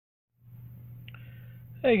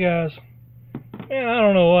Hey guys, man, I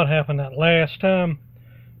don't know what happened that last time.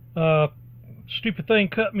 Stupid thing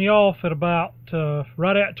cut me off at about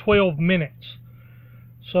right at 12 minutes.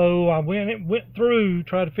 So I went through,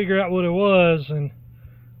 tried to figure out what it was, and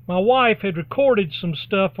my wife had recorded some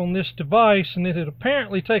stuff on this device, and it had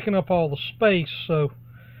apparently taken up all the space. So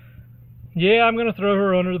yeah, I'm gonna throw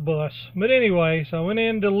her under the bus. But anyway, so I went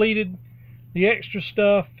in, deleted the extra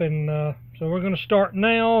stuff, and so we're gonna start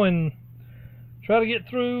now and try to get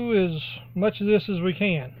through as much of this as we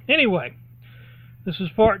can. Anyway, this is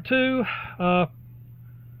part 2 of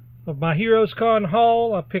my Heroescon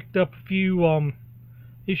haul. I picked up a few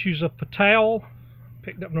issues of Patal.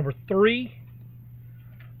 Picked up number 3,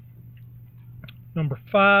 number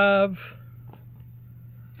 5,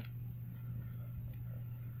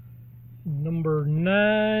 number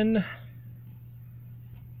 9,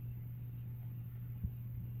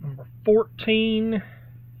 number 14,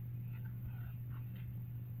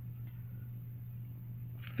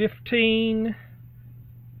 15,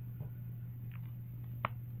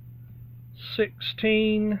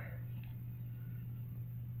 16,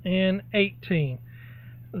 and 18.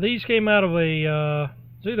 These came out of a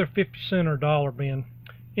it's either 50 cent or dollar bin.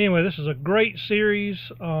 Anyway, this is a great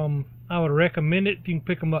series. I would recommend it if you can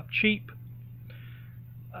pick them up cheap.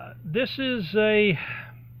 This is a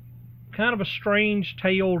kind of a strange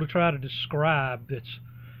tale to try to describe. It's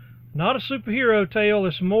not a superhero tale.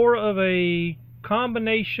 It's more of a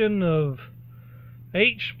combination of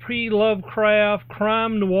H.P. Lovecraft,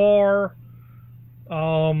 crime noir,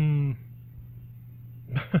 and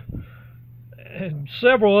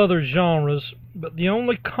several other genres. But the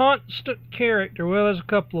only constant character, well, there's a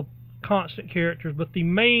couple of constant characters, but the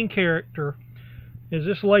main character is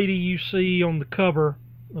this lady you see on the cover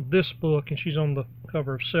of this book, and she's on the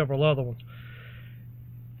cover of several other ones.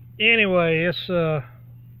 Anyway, it's like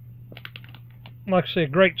I said, a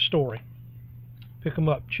great story. Pick them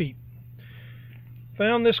up cheap.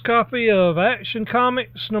 Found this copy of Action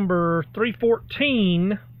Comics number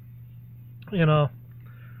 314 in a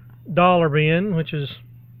dollar bin, which is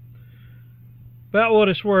about what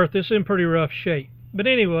it's worth. It's in pretty rough shape. But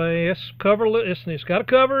anyway, it's got a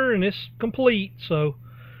cover and it's complete, so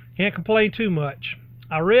can't complain too much.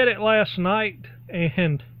 I read it last night,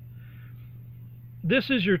 and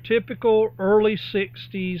this is your typical early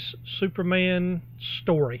 60s Superman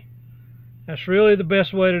story. That's really the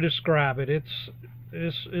best way to describe it.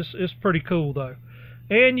 It's pretty cool though,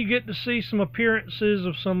 and you get to see some appearances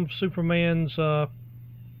of some of Superman's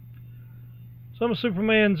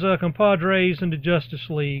compadres in the Justice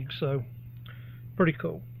League. So pretty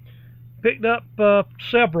cool. Picked up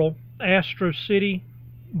several Astro City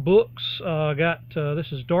books.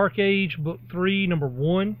 This is Dark Age book 3, number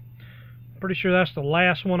 1. Pretty sure that's the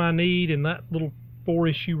last one I need in that little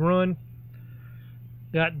 4-issue run.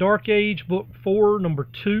 Got Dark Age book 4, number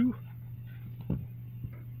 2.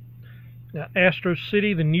 Got Astro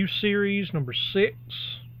City, the new series, number 6.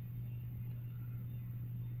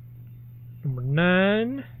 Number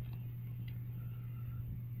 9.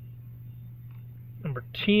 Number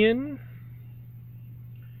 10.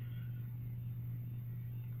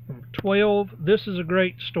 Number 12. This is a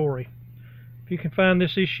great story. If you can find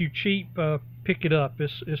this issue cheap, pick it up.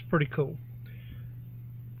 It's pretty cool.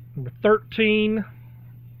 Number 13.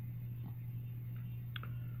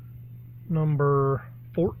 Number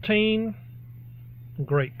 14.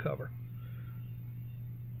 Great cover.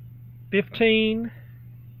 15.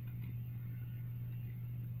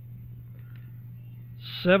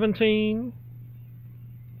 17.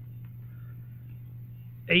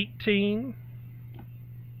 18.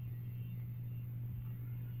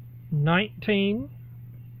 19.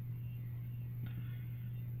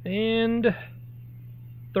 And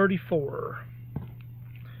 34.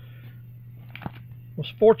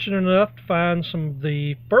 Was fortunate enough to find some of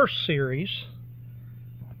the first series.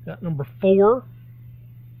 Got number 4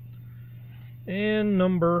 and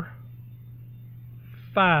number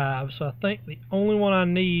 5. So I think the only one I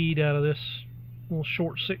need out of this little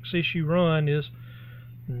short 6-issue run is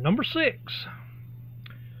number 6.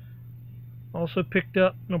 Also picked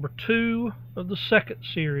up number 2 of the second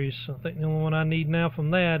series. I think the only one I need now from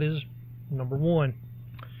that is number 1.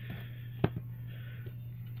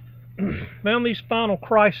 Found these Final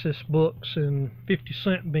Crisis books in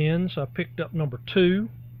 50-cent bins. I picked up number 2,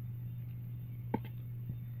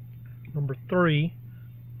 number 3,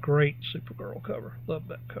 great Supergirl cover, love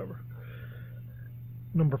that cover,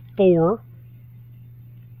 number 4,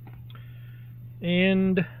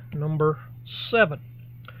 and number 7.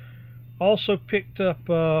 Also picked up,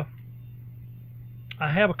 I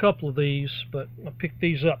have a couple of these, but I picked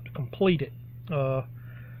these up to complete it.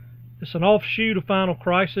 It's an offshoot of Final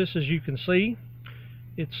Crisis, as you can see.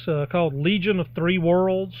 It's called Legion of Three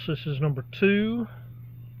Worlds. This is number 2,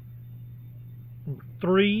 number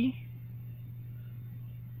 3,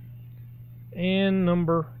 and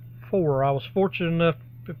number 4. I was fortunate enough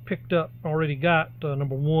to picked up, already got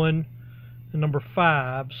number 1 and number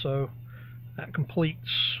 5, so that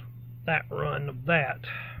completes that run of that.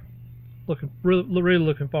 Really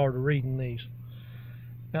looking forward to reading these.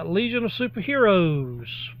 Got Legion of Superheroes,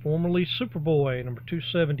 formerly Superboy, number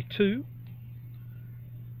 272,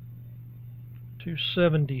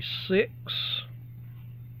 276,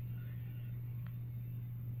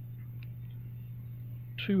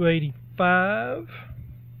 285,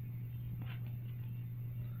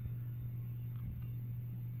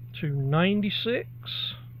 296,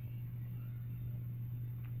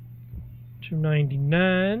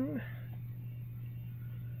 299,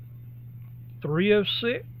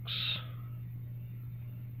 306,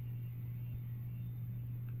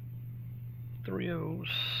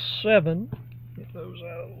 307, get those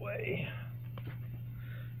out of the way,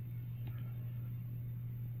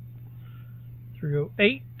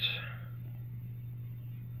 308,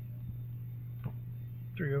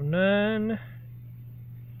 309,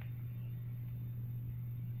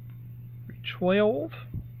 312,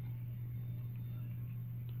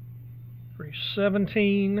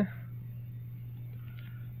 317,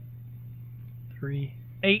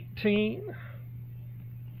 318,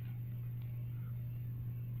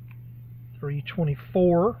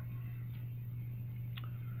 324,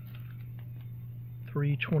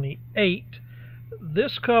 328.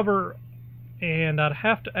 This cover, and I'd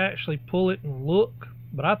have to actually pull it and look,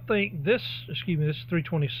 but I think this, excuse me, this is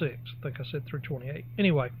 326. I think I said 328.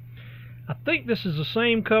 Anyway, I think this is the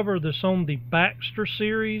same cover that's on the Baxter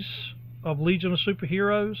series of Legion of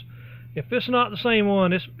Superheroes. If it's not the same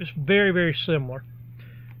one, it's very, very similar.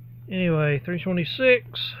 Anyway,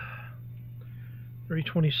 326,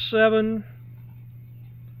 327,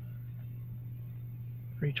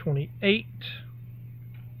 328,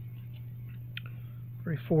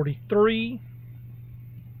 343,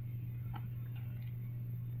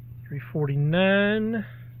 349,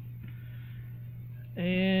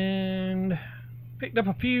 and picked up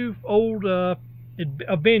a few old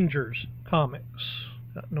Avengers comics.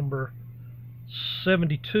 Got number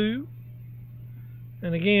 72,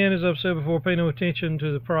 and again, as I've said before, pay no attention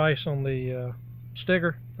to the price on the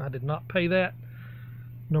sticker. I did not pay that.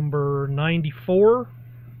 Number 94,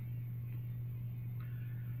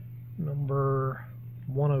 number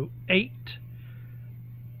 108.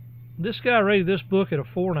 This guy rated this book at a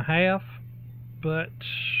 4.5, but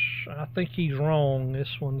I think he's wrong.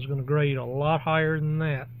 This one's going to grade a lot higher than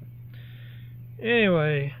that.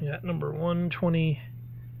 Anyway, got number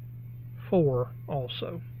 124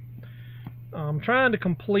 also. I'm trying to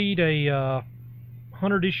complete a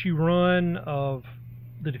 100-issue run of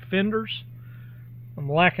the Defenders. I'm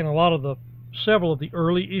lacking several of the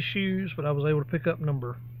early issues, but I was able to pick up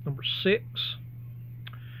number 6.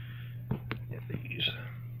 Get these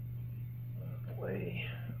out of the way.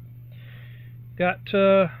 Got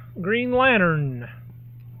Green Lantern,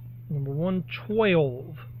 number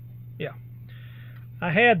 112. Yeah,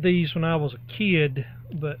 I had these when I was a kid,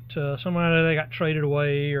 but somehow they got traded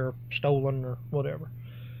away or stolen or whatever.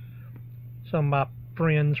 Some of my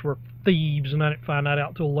friends were thieves, and I didn't find that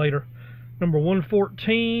out till later. Number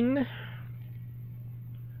 114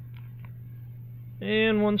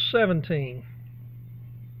 and 117.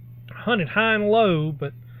 Hunted high and low,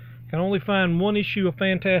 but can only find one issue of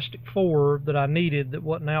Fantastic Four that I needed that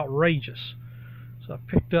wasn't outrageous. So I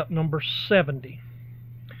picked up number 70.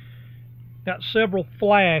 Got several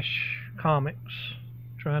Flash comics.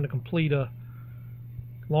 Trying to complete a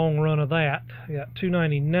long run of that. I got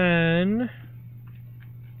 299,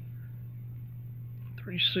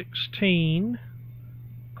 316,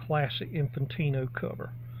 classic Infantino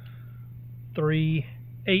cover,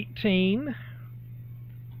 318,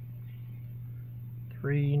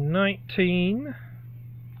 319,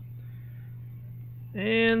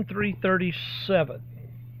 and 337.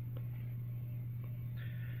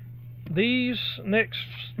 These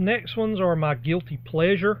next ones are my guilty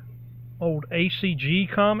pleasure, old ACG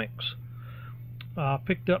comics. I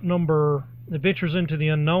picked up number Adventures into the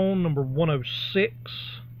Unknown, number 106,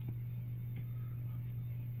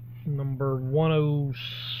 number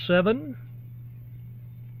 107,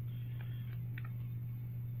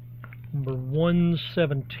 number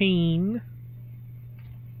 117,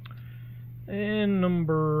 and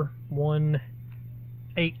number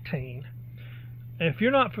 118. If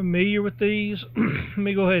you're not familiar with these, let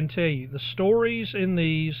me go ahead and tell you, the stories in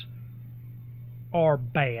these are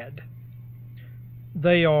bad.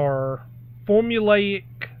 They are formulaic.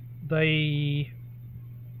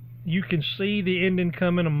 You can see the ending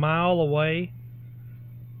coming a mile away,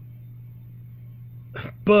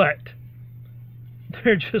 but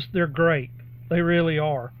they're great. They really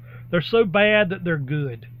are. They're so bad that they're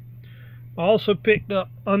good. I also picked up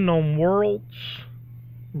Unknown Worlds,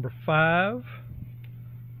 number 5,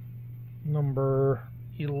 number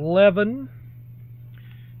 11,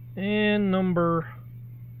 and number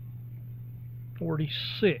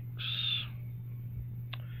 46.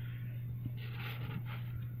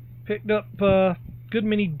 Picked up a good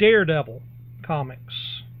many Daredevil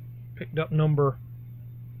comics. Picked up number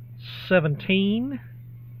 17,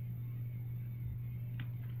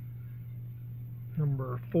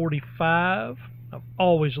 number 45. I've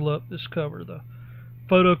always loved this cover. The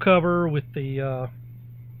photo cover with the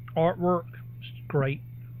artwork is great.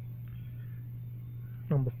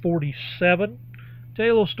 Number 47. Tell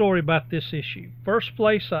you a little story about this issue. First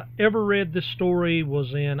place I ever read this story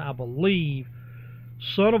was in, I believe,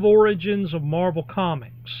 Son of Origins of Marvel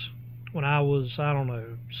Comics, when I was, I don't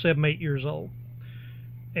know, 7, 8 years old.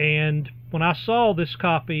 And when I saw this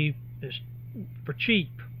copy for cheap,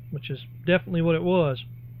 which is definitely what it was,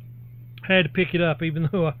 I had to pick it up, even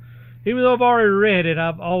though I've already read it.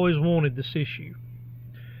 I've always wanted this issue.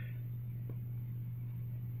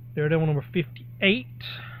 Daredevil number 58,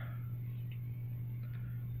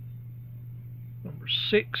 number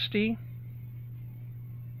 60,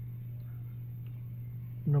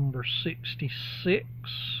 number 66,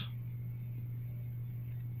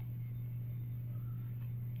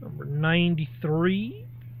 number 93,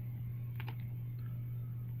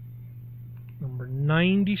 number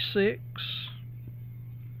 96,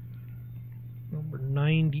 number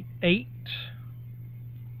 98,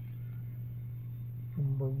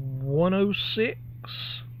 number 106,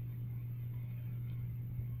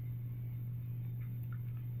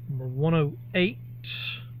 number 108,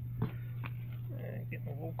 getting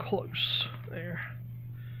a little close there,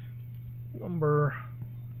 number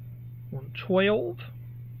 112,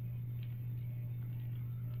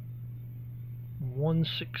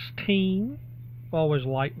 116. Always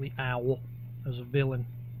liked the Owl as a villain.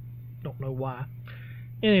 Don't know why.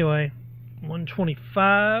 Anyway,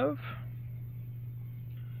 125,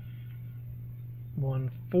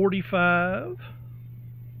 145,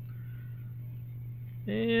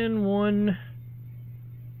 and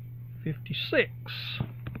 156.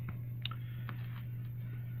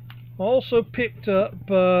 Also picked up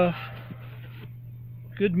a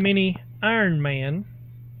good many Iron Man.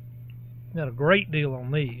 Got a great deal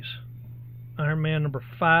on these. Iron Man number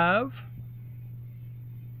 5,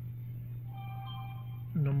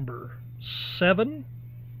 number 7,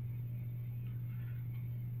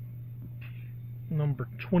 number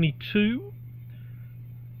 22.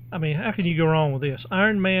 I mean, how can you go wrong with this?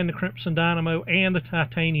 Iron Man, the Crimson Dynamo, and the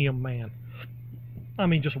Titanium Man. I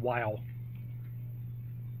mean, just wow.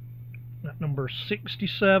 Number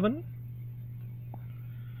 67,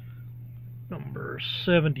 number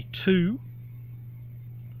 72,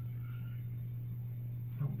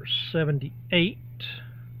 number 78,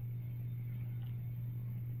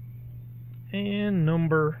 and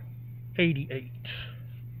number 88.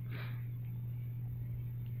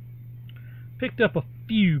 Picked up a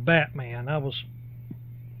few Batman.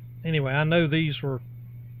 Anyway, I know these were,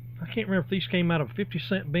 I can't remember if these came out of a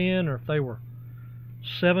 50-cent bin or if they were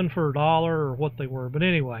 7 for $1 or what they were. But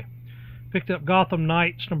anyway, picked up Gotham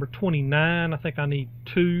Knights number 29. I think I need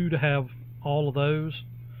 2 to have all of those.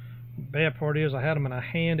 The bad part is I had them in a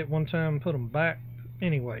hand at one time and put them back.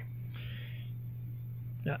 Anyway,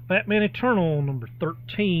 got Batman Eternal number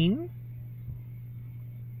 13,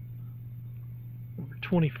 number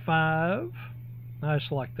 25. I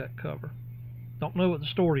just like that cover. Don't know what the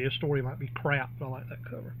story is. Story might be crap, but I like that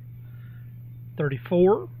cover.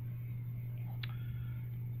 34.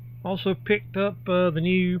 Also picked up the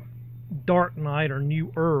new Dark Knight, or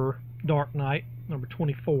newer Dark Knight, number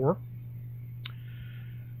 24.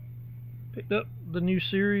 Picked up the new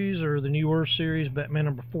series, or the newer series, Batman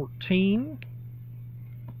number 14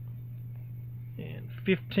 and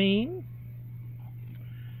 15.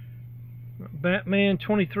 Batman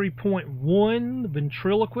 23.1, the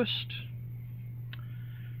Ventriloquist.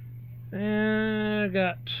 And I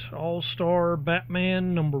got All-Star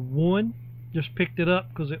Batman number 1. Just picked it up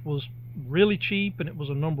because it was really cheap and it was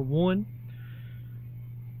a number 1.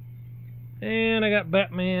 And I got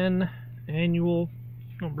Batman Annual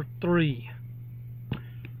number 3.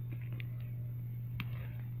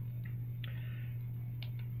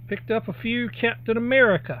 Picked up a few Captain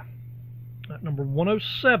America at number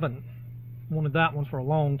 107. Wanted that one for a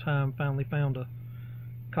long time. Finally found a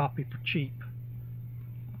copy for cheap.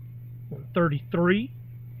 133,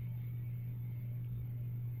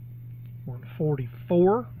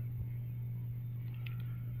 144,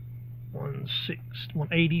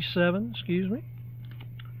 187, excuse me,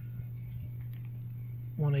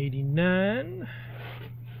 189,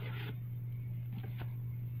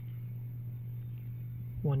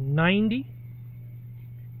 190,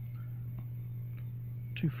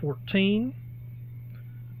 214.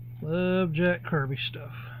 Love Jack Kirby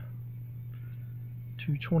stuff.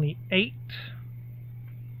 228,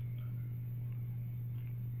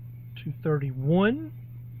 231,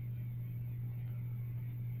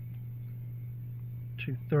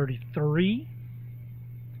 233,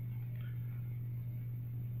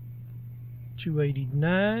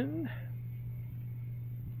 289,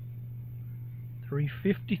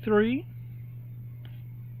 353,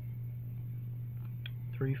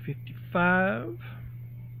 355,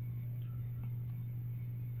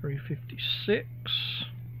 356,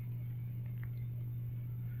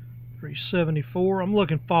 374. I'm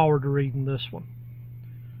looking forward to reading this one.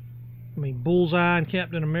 I mean, Bullseye and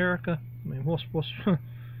Captain America. I mean,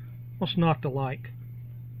 what's not to like?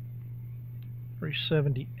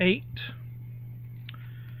 378.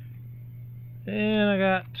 And I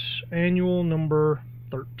got annual number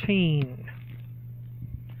 13.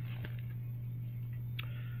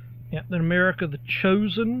 Captain America The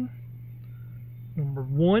Chosen, number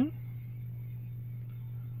 1.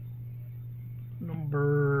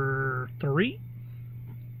 Number 3.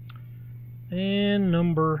 And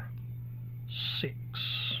number 6.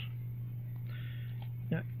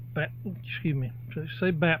 Yeah, excuse me, should I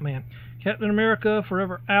say Batman? Captain America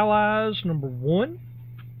Forever Allies, number 1.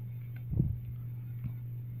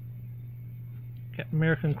 Captain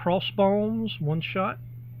America and Crossbones, 1 shot.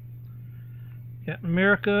 Captain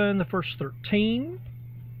America and the First 13,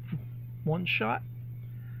 1 shot.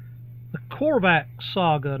 The Korvac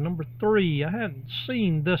Saga, number 3. I hadn't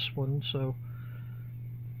seen this one, so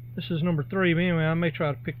this is number 3. But anyway, I may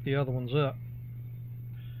try to pick the other ones up.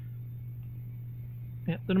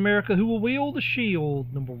 Captain America Who Will Wield the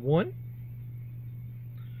Shield, number 1.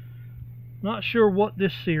 Not sure what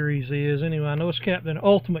this series is. Anyway, I know it's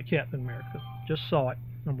Ultimate Captain America. Just saw it.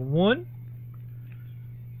 Number 1.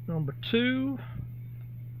 Number 2.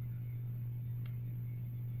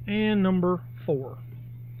 And number 4.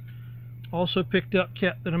 Also picked up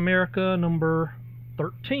Captain America number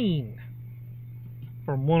 13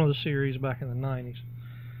 from one of the series back in the 90s.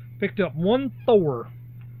 Picked up one Thor,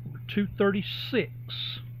 number 236.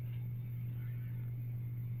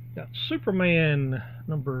 Got Superman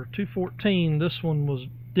number 214. This one was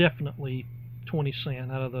definitely 20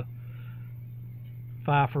 cents out of the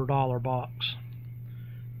 5 for $1 box.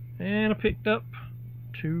 And I picked up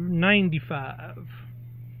 295.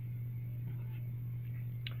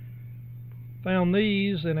 Found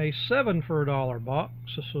these in a 7 for $1 box.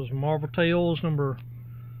 This was Marvel Tales number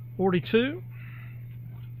 42.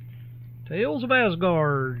 Tales of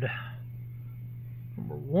Asgard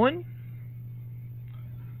number 1.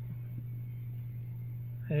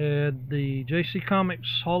 Had the JC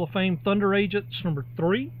Comics Hall of Fame Thunder Agents number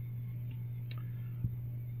 3.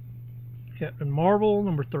 Captain Marvel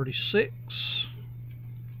number 36.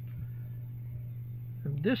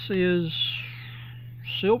 And this is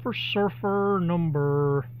Silver Surfer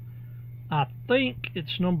number, I think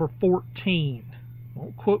it's number 14.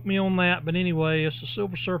 Don't quote me on that, but anyway, it's the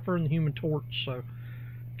Silver Surfer and the Human Torch, so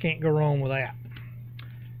can't go wrong with that.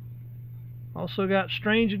 Also got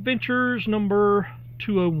Strange Adventures number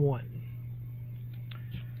 201.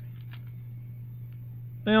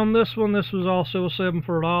 Found this one. This was also a 7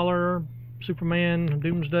 for $1. Superman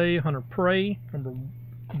Doomsday Hunter Prey number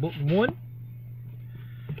book 1.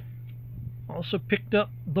 Also picked up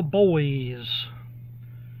The Boys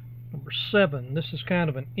number 7. This is kind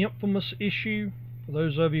of an infamous issue. For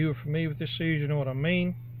those of you who are familiar with this series, you know what I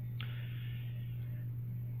mean.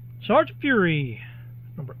 Sergeant Fury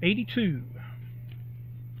number 82.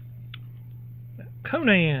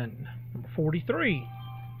 Conan number 43.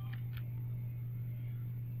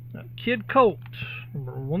 Kid Colt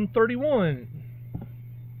number 131.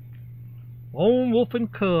 Lone Wolf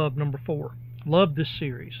and Cub number 4. Love this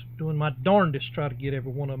series. Doing my darndest to try to get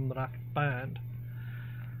every one of them that I can find.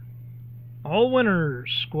 All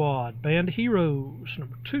Winners Squad Band of Heroes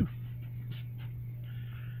number 2.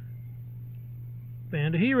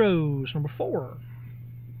 Band of Heroes number 4.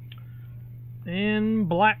 And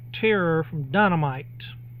Black Terror from Dynamite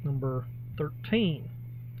number 13.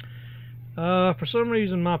 For some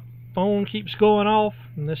reason my phone keeps going off,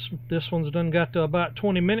 and this one's done got to about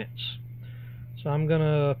 20 minutes, so I'm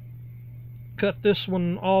gonna cut this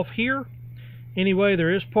one off here, Anyway,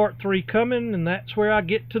 there is part 3 coming, and that's where I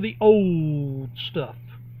get to the old stuff.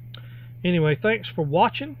 Anyway, thanks for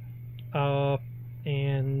watching,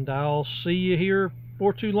 and I'll see you here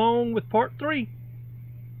for too long with part 3.